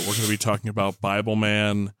 We're going to be talking about Bible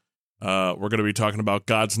Man. We're going to be talking about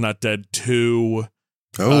God's Not Dead 2.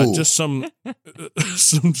 Oh, Just some. Do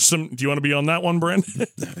you want to be on that one, Brent?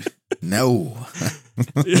 no.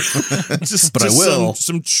 Just, But I will.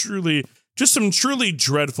 Some truly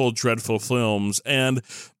dreadful films. And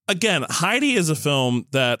again, Heidi is a film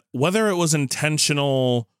that, whether it was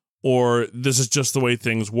intentional or this is just the way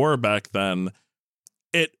things were back then,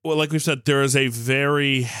 like we said, there is a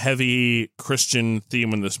very heavy Christian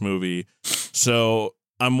theme in this movie. So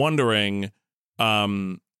I'm wondering,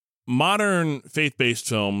 modern faith-based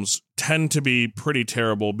films tend to be pretty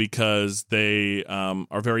terrible because they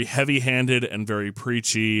are very heavy-handed and very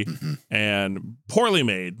preachy and poorly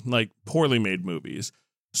made movies.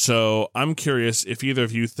 So I'm curious if either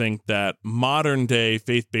of you think that modern-day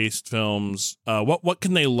faith-based films, what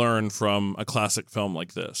can they learn from a classic film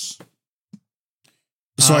like this?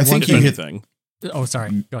 So I think If you hit. anything. Oh,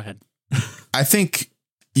 sorry. Go ahead. I think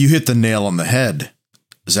you hit the nail on the head,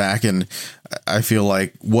 Zach, and I feel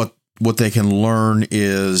like what they can learn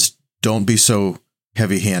is don't be so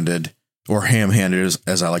heavy-handed or ham-handed,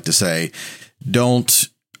 as I like to say. Don't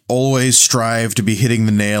always strive to be hitting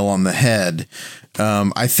the nail on the head.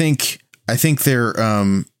 I think there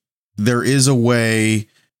is a way,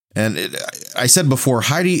 and I said before,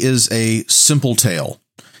 Heidi is a simple tale,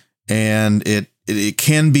 and it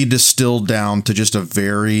can be distilled down to just a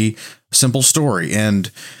very simple story.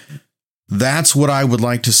 And that's what I would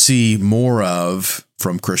like to see more of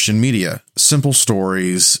from Christian media. Simple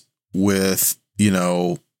stories with,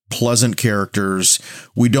 pleasant characters.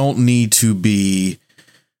 We don't need to be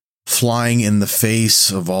flying in the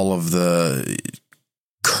face of all of the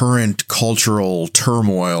current cultural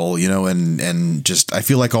turmoil, and just, I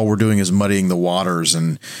feel like all we're doing is muddying the waters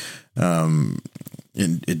and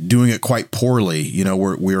doing it quite poorly.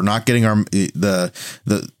 We're not getting the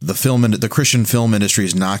film and the Christian film industry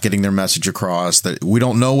is not getting their message across. That we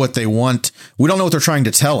don't know what they want. We don't know what they're trying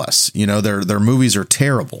to tell us. Their movies are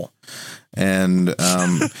terrible. And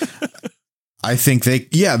I think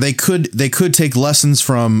they could take lessons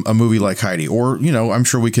from a movie like Heidi, or, I'm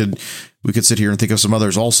sure we could sit here and think of some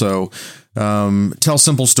others also. Tell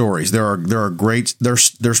simple stories.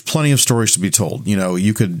 There's plenty of stories to be told.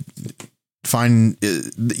 You could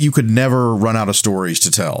never run out of stories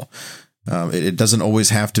to tell. It doesn't always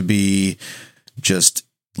have to be just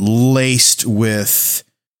laced with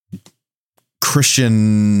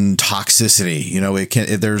Christian toxicity.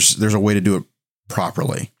 There's a way to do it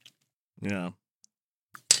properly. Yeah.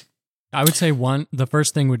 I would say the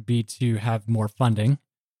first thing would be to have more funding.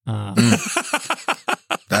 That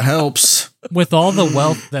helps. With all the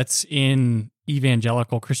wealth that's in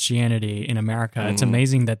evangelical Christianity in America, it's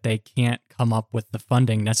amazing that they can't come up with the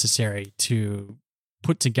funding necessary to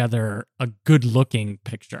put together a good-looking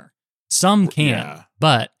picture. Some can,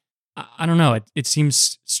 but I don't know. It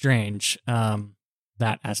seems strange,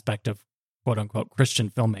 that aspect of quote-unquote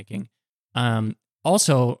Christian filmmaking.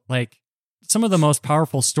 Also, like, some of the most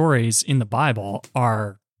powerful stories in the Bible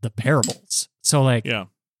are the parables. So, like,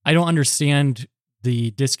 I don't understand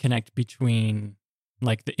the disconnect between,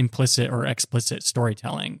 like, the implicit or explicit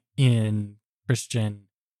storytelling in Christian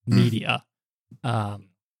media.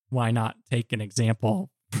 Why not take an example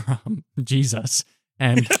from Jesus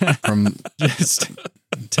and just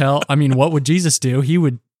tell? I mean, what would Jesus do? He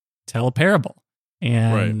would tell a parable,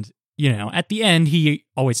 and at the end, he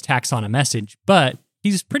always tacks on a message, but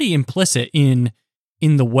he's pretty implicit in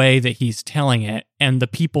in the way that he's telling it, and the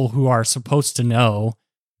people who are supposed to know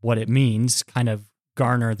what it means kind of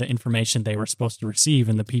garner the information they were supposed to receive,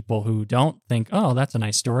 and the people who don't think, oh, that's a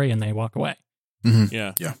nice story, and they walk away. Mhm.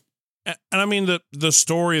 Yeah. Yeah. And I mean, the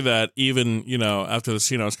story that even, after the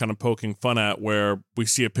scene I was kind of poking fun at, where we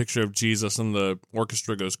see a picture of Jesus and the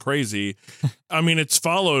orchestra goes crazy. I mean, it's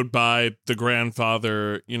followed by the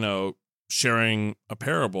grandfather, sharing a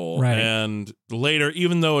parable. Right. And later,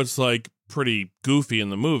 even though it's like pretty goofy in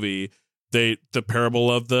the movie, the parable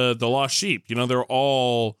of the lost sheep, they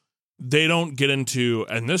don't get into,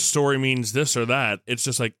 and this story means this or that. It's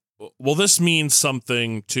just like, well, this means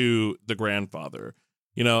something to the grandfather.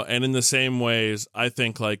 And in the same ways, I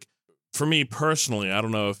think, like, for me personally, I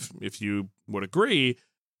don't know if you would agree,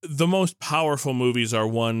 the most powerful movies are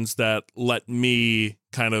ones that let me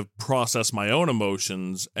kind of process my own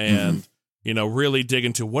emotions and, really dig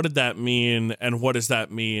into what did that mean and what does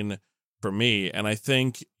that mean for me. And I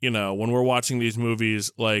think, when we're watching these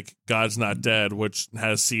movies like God's Not Dead, which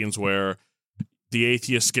has scenes where the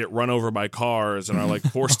atheists get run over by cars and are like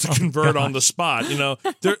forced to convert on the spot.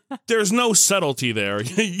 There's no subtlety there,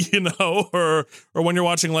 or when you're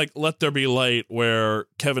watching like Let There Be Light, where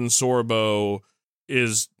Kevin Sorbo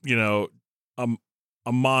is, a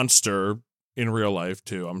monster in real life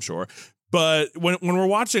too, I'm sure. But when we're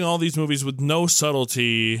watching all these movies with no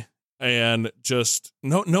subtlety and just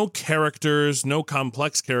no characters, no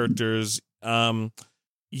complex characters, I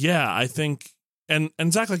think.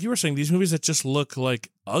 And Zach, like you were saying, these movies that just look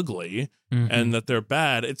like ugly and that they're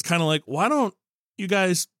bad, it's kind of like, why don't you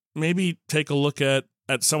guys maybe take a look at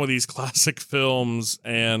some of these classic films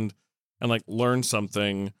and like learn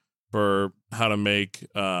something for how to make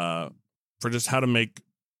a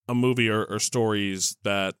movie or stories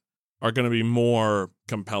that are going to be more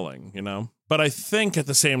compelling, But I think at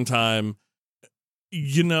the same time,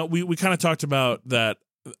 we kind of talked about that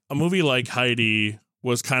a movie like Heidi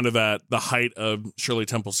was kind of at the height of Shirley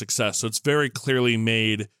Temple's success. So it's very clearly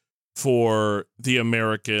made for the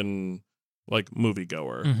American like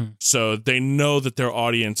moviegoer. Mm-hmm. So they know that their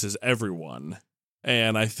audience is everyone.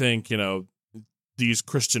 And I think, these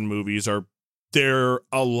Christian movies they're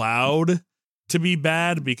allowed to be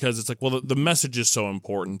bad because it's like, well, the message is so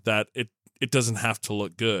important that it doesn't have to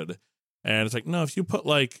look good. And it's like, no, if you put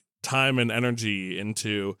like time and energy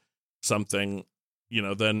into something,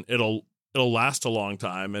 then it'll last a long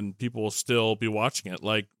time and people will still be watching it.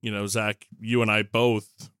 Like, Zach, you and I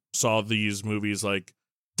both saw these movies like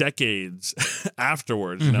decades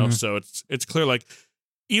afterwards, so it's clear, like,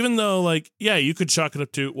 even though like, yeah, you could chalk it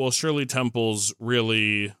up to, well, Shirley Temple's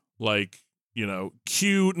really like,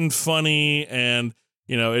 cute and funny. And,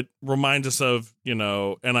 it reminds us of,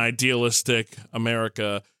 an idealistic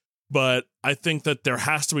America. But I think that there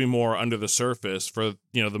has to be more under the surface for,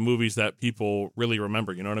 the movies that people really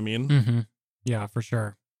remember. You know what I mean? Mm-hmm. Yeah, for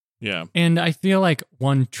sure. Yeah. And I feel like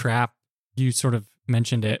one trap, you sort of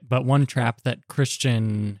mentioned it, but one trap that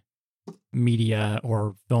Christian media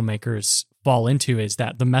or filmmakers fall into is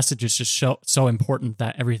that the message is just so important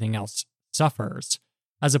that everything else suffers,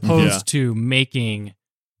 as opposed to making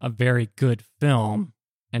a very good film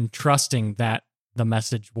and trusting that the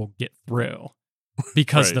message will get through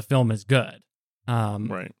because Right. the film is good.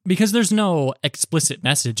 Right. Because there's no explicit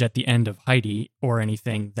message at the end of Heidi or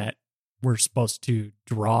anything that we're supposed to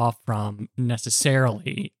draw from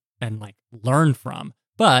necessarily and like learn from.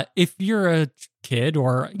 But if you're a kid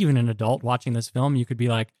or even an adult watching this film, you could be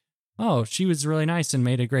like, oh, she was really nice and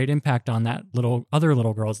made a great impact on that other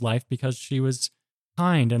little girl's life because she was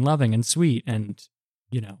kind and loving and sweet and,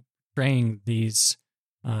 portraying these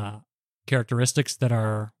characteristics that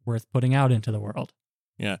are worth putting out into the world.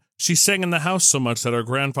 Yeah. She sang in the house so much that her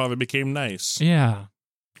grandfather became nice. Yeah.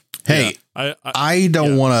 Hey, Yeah. I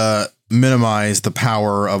don't want to minimize the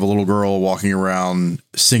power of a little girl walking around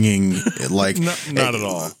singing like Not at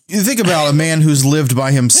all. You think about a man who's lived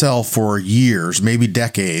by himself for years, maybe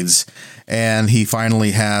decades, and he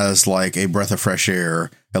finally has like a breath of fresh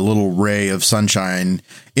air, a little ray of sunshine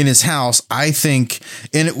in his house. I think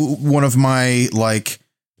one of my like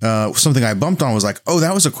something I bumped on was like, oh,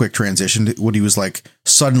 that was a quick transition when he was like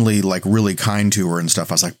suddenly like really kind to her and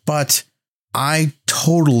stuff. I was like, but I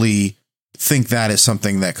totally think that is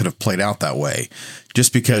something that could have played out that way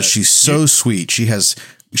just because she's so sweet.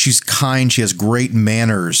 She's kind. She has great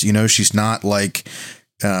manners. She's not like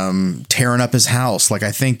tearing up his house. Like,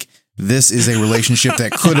 I think this is a relationship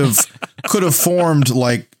that could have formed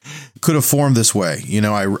this way.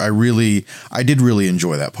 I did really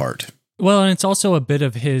enjoy that part. Well, and it's also a bit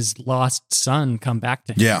of his lost son come back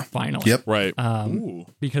to him finally. Yep. Right.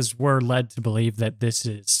 Because we're led to believe that this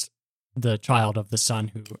is the child of the son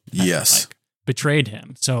who Yes. betrayed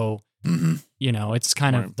him. So, Mm-hmm. it's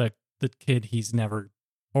kind of the kid he's never,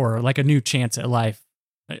 or like a new chance at life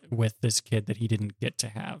with this kid that he didn't get to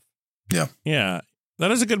have. Yeah. That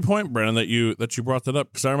is a good point, Brandon, that you brought that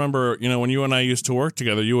up, because I remember, when you and I used to work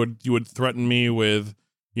together, you would threaten me with,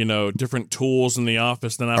 different tools in the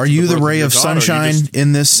office. Then Are you the ray of sunshine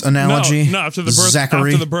in this analogy? No, after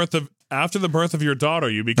the birth of your daughter,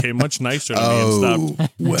 you became much nicer to me and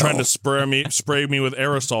stopped trying to spray me with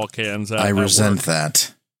aerosol cans. I resent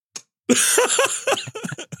that.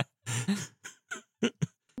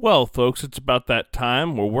 Well, folks, it's about that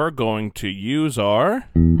time where we're going to use our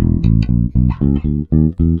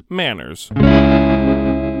manners.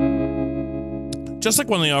 Just like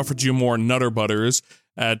when they offered you more Nutter Butters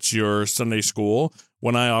at your Sunday school,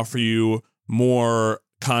 when I offer you more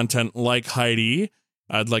content like Heidi,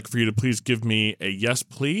 I'd like for you to please give me a yes,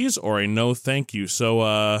 please, or a no, thank you. So,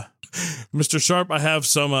 Mr. Sharp, I have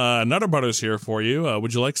some Nutter Butters here for you.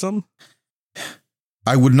 Would you like some?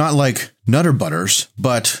 I would not like Nutter Butters,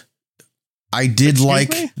 but I did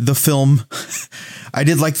the film. I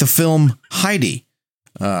did like the film Heidi.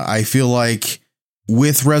 I feel like,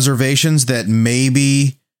 with reservations, that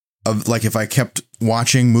maybe if I kept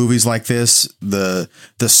watching movies like this, the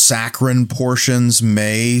saccharine portions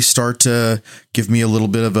may start to give me a little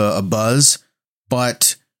bit of a buzz.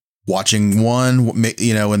 But watching one,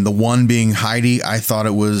 and the one being Heidi, I thought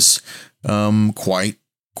it was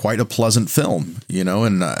quite a pleasant film,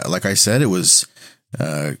 and like I said, it was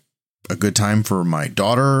a good time for my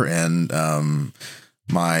daughter and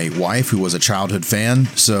my wife, who was a childhood fan.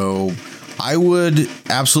 So I would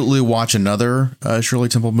absolutely watch another Shirley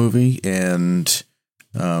Temple movie and,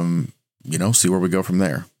 see where we go from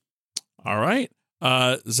there. All right.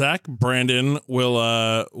 Zach, Brandon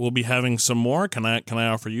will be having some more. Can I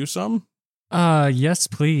offer you some? Yes,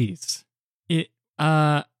 please.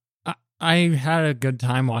 I had a good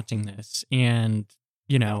time watching this, and,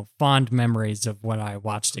 fond memories of when I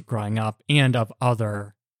watched it growing up and of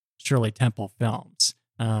other Shirley Temple films.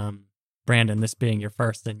 Brandon, this being your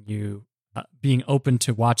first and you being open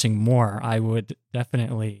to watching more, I would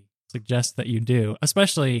definitely suggest that you do,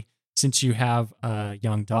 especially since you have a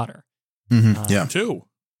young daughter. Mm-hmm. Yeah.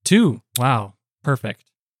 Two. Wow. Perfect.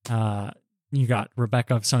 You got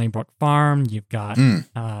Rebecca of Sunnybrook Farm. You've got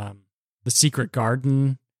The Secret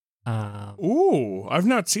Garden. Ooh, I've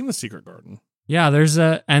not seen The Secret Garden. Yeah, there's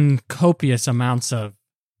and copious amounts of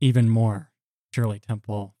even more Shirley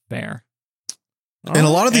Temple fare. And a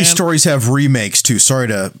lot of these stories have remakes too. Sorry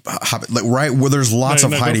to hop it, right where there's lots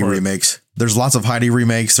of Heidi remakes. There's lots of Heidi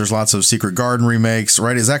remakes. There's lots of Secret Garden remakes,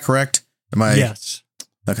 right? Is that correct? Yes.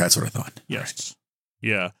 Okay, that's what I thought. Yes.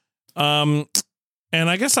 Yeah. And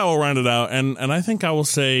I guess I will round it out, and I think I will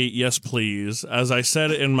say yes, please. As I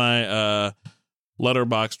said in my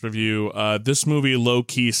Letterboxd review, this movie low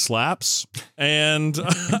key slaps, and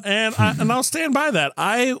I'll stand by that.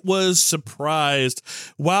 I was surprised.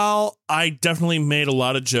 While I definitely made a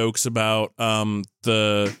lot of jokes about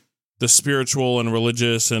the spiritual and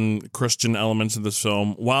religious and Christian elements of this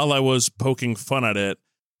film, while I was poking fun at it,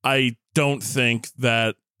 I don't think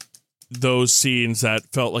that those scenes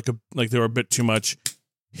that felt like they were a bit too much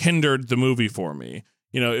hindered the movie for me.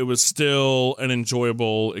 It was still an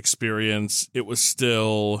enjoyable experience. It was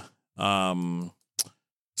still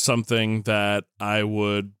something that I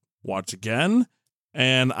would watch again.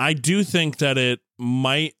 And I do think that it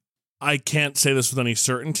might, I can't say this with any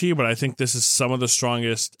certainty, but I think this is some of the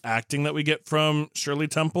strongest acting that we get from Shirley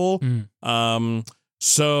Temple.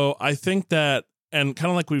 So I think that, and kind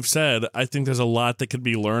of like we've said, I think there's a lot that could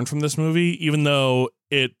be learned from this movie, even though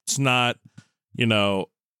it's not,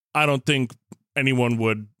 I don't think anyone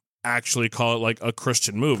would actually call it like a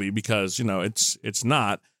Christian movie, because it's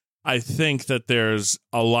not. I think that there's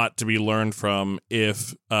a lot to be learned from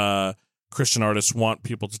if Christian artists want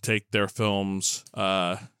people to take their films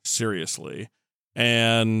seriously.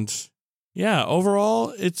 And yeah,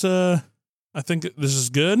 overall, I think this is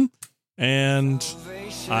good, and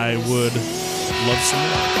I would love some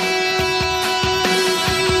more.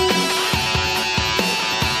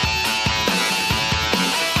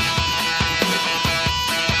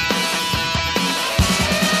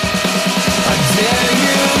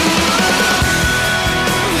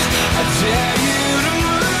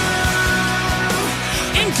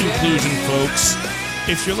 Conclusion, folks,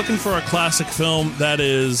 if you're looking for a classic film that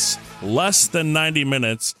is less than 90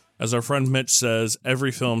 minutes, as our friend Mitch says,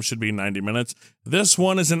 every film should be 90 minutes. This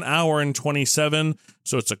one is an hour and 27,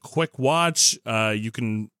 so it's a quick watch. You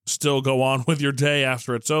can still go on with your day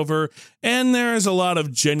after it's over, and there's a lot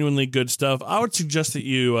of genuinely good stuff. I would suggest that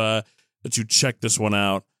you check this one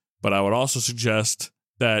out, but I would also suggest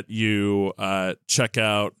that you check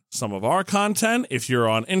out some of our content. If you're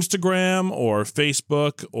on Instagram or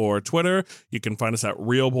Facebook or Twitter, you can find us at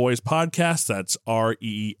Real Boys Podcast. That's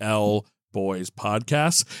REEL Boys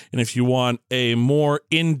Podcast. And if you want a more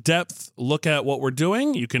in-depth look at what we're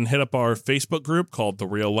doing, you can hit up our Facebook group called The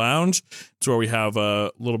Real Lounge. It's where we have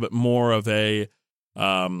a little bit more of a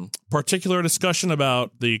particular discussion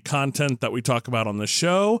about the content that we talk about on the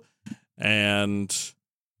show. And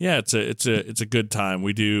yeah, it's a good time.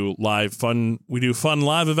 We do fun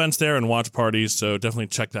live events there and watch parties, so definitely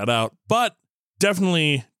check that out. But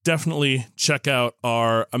definitely check out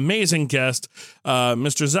our amazing guest,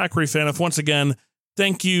 Mr. Zachary Faniff. Once again,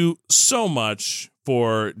 thank you so much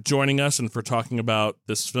for joining us and for talking about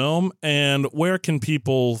this film. And where can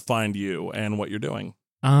people find you and what you're doing?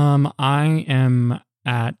 I am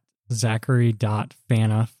at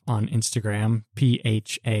Zachary.Faniff on Instagram,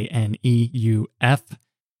 PHANEUF.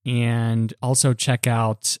 And also check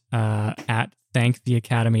out at Thank the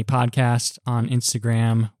Academy Podcast on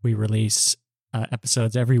Instagram. We release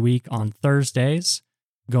episodes every week on Thursdays,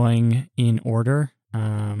 going in order.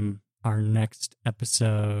 Our next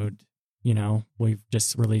episode, we've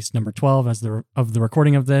just released number 12 as of the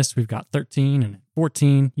recording of this. We've got 13 and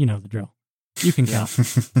 14. You know the drill. You can count.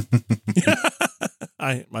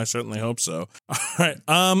 I certainly hope so. All right.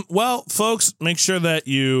 Well, folks, make sure that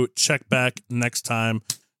you check back next time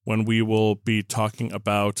when we will be talking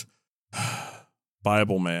about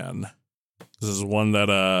Bible Man. This is one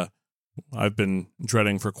that I've been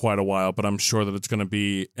dreading for quite a while, but I'm sure that it's going to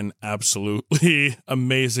be an absolutely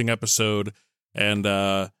amazing episode, and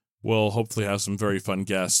we'll hopefully have some very fun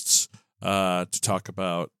guests to talk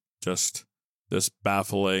about just this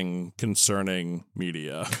baffling, concerning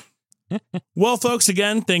media. Well, folks,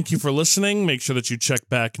 again, thank you for listening. Make sure that you check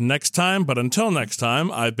back next time, but until next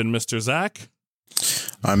time, I've been Mr. Zach.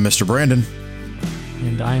 I'm Mr. Brandon.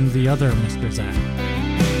 And I'm the other Mr. Zach.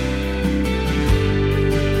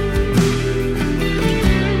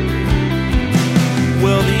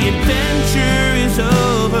 Well, the adventure is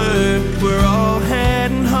over, we're all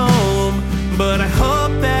heading home, but I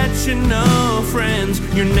hope that you know, friends,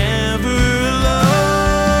 you're never